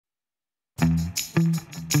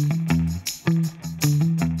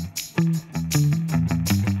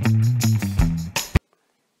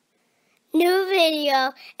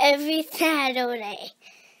gecko every Saturday.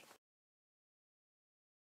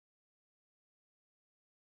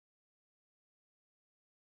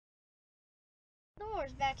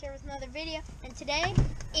 Nora's back here with another video, and today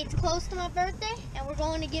it's close to my birthday, and we're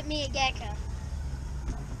going to get me a gecko.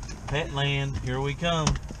 Petland, here we come.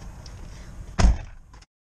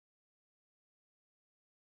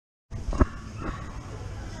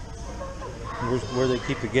 Where they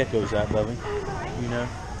keep the geckos at, Bubby? You know?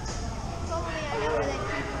 Probably I know where they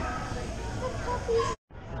keep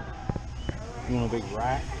them. You want a big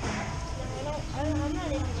rat? I'm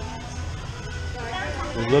not into that.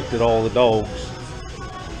 We looked at all the dogs.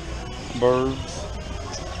 Birds.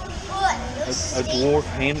 A dwarf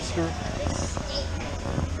hamster.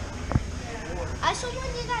 I saw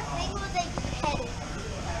one do that thing where they pet it.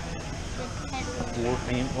 Dwarf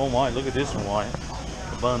hamster. Oh my, look at this one, Wyatt.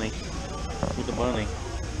 The bunny. With the bunny.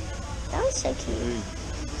 That was so cute.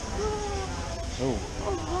 Ooh.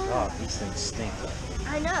 Oh, wow. God, these things stink.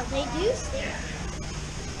 I know, they do stink.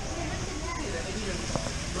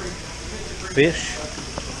 Fish.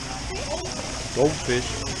 Goldfish.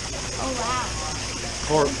 Oh, wow.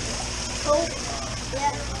 Carp. Oh,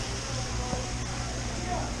 yeah.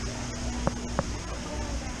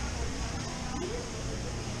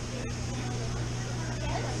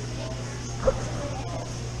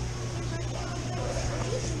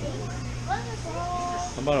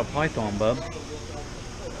 How about a python, bub?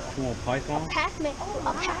 You want a python? A Pac-Man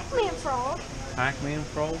frog. Pac-Man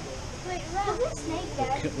frog? Wait, look at this snake,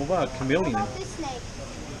 Dad. What about a chameleon? What about this snake?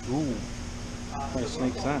 Ooh. What kind of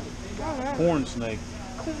snake's that? I don't know. Corn snake.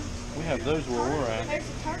 We have those where we're at. There's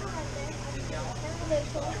a turtle right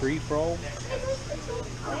there. Tree frog?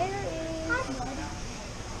 Where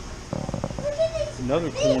is...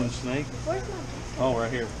 Another corn snake. Where's my gecko? Oh,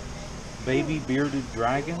 right here. Baby bearded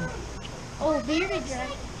dragon. Oh, bearded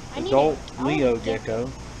dragon. Adult Leo gecko.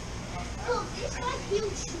 Oh, this one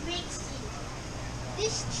feels tricksy.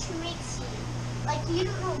 This tricksy. Like, you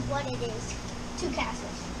don't know what it is. Two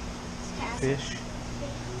castles. Fish.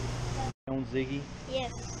 On Ziggy.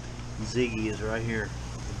 Yes. Ziggy is right here.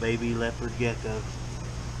 The baby leopard gecko.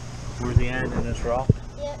 Where's he at in this rock?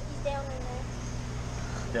 Yep, he's down in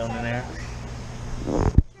there. Down in there.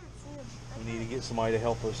 We need to get somebody to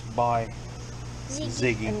help us buy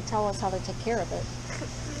Ziggy. And tell us how to take care of it.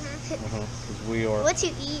 Because we are. What to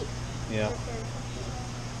eat? Yeah.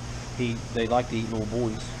 They like to eat little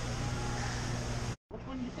boys. Which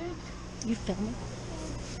one you think? You filming?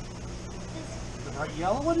 Are you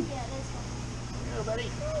yellow one? Yeah, this one. Here, buddy.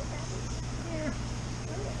 Here.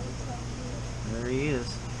 There he is.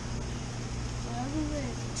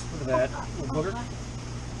 Look at that. Little booger.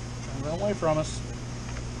 Trying to run away from us.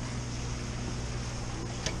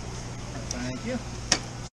 Thank you.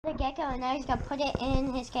 The gecko, and now he's gonna put it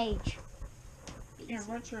in his cage. Yeah,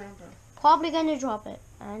 what's your uncle? Probably gonna drop it.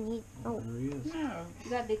 And he. Oh. There he is. No, you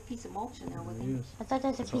got a big piece of mulch in there with There he him. is. I thought that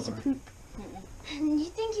was a piece of poop. You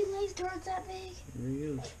think he lays turds that big? There he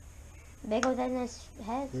is. Bigger than his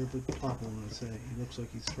head. Where did the pop on it say? He looks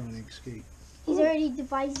like he's trying to escape. He's already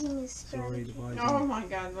devising his He's already strategy. devising Oh my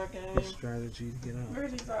God, look at a him. strategy to get out.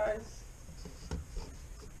 Where's his eyes?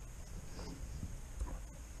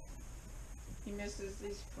 He misses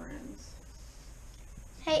his friends.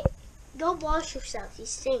 Hey, go wash yourself. You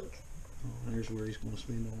stink. Oh, there's where he's going to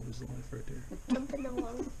spend all his life right there. Jump in the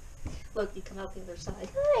water. Look, you come out the other side.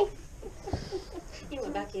 Hi. He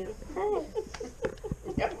went back in. Hi.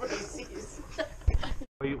 Nobody sees.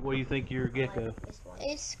 What do you think of your gecko?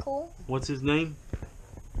 It's cool. What's his name?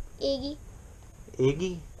 Iggy.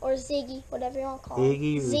 Iggy? Or Ziggy, whatever you want to call him.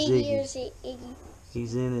 Iggy or Ziggy Ziggy? or Iggy.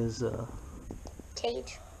 He's in his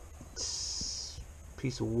Cage.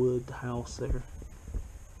 piece of wood house there.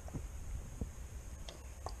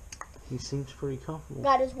 He seems pretty comfortable.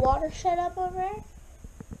 Got his water shut up over there.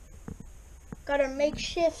 Got our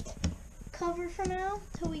makeshift cover for now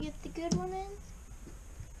till we get the good one in.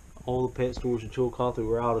 All the pet stores in Chillicothe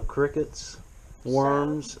were out of crickets,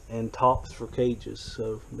 worms, and tops for cages,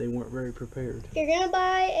 so they weren't very prepared. If you're gonna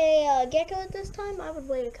buy a gecko at this time, I would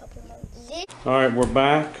wait a couple months. Alright, we're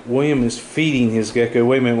back. William is feeding his gecko.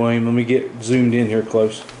 Wait a minute, William. Let me get zoomed in here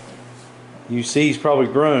close. You see he's probably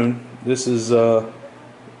grown. This is the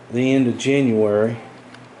end of January.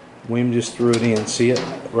 William just threw it in. See it?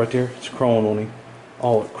 Right there? It's crawling on him.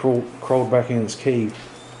 Oh, it crawled back in his cave.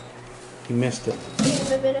 He missed it.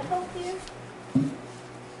 Give a bit of help here.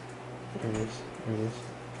 There it is. There it is.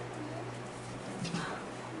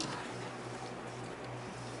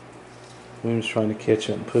 William's trying to catch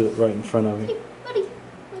it and put it right in front of him. Hey, buddy.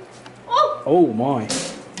 Oh! Oh my!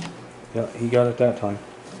 Yeah, he got it that time.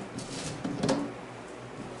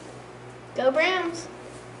 Go Browns.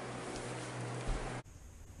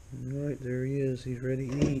 is. He's ready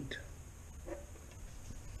to eat.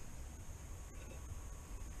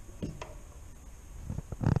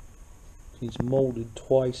 He's molded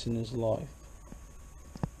twice in his life.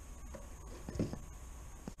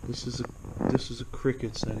 This is a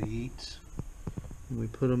crickets that he eats. And we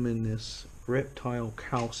put him in this reptile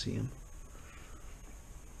calcium.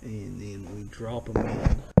 And then we drop him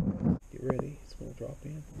in. Get ready. It's going to drop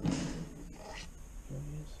in. There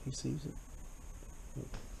he is. He sees it.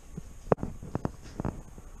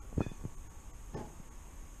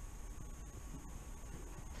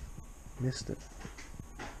 Missed it.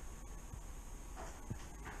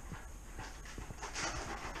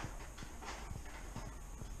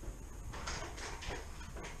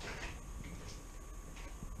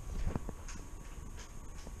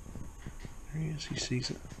 There he is. He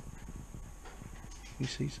sees it. He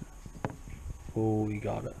sees it. Oh, he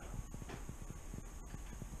got it.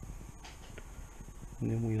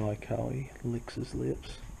 And then we like how he licks his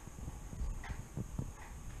lips.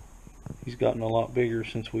 He's gotten a lot bigger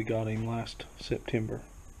since we got him last September.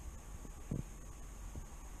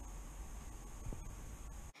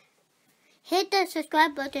 Hit the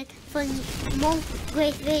subscribe button for more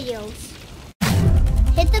great videos.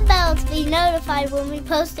 Hit the bell to be notified when we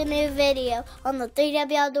post a new video on the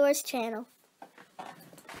 3W Outdoors channel.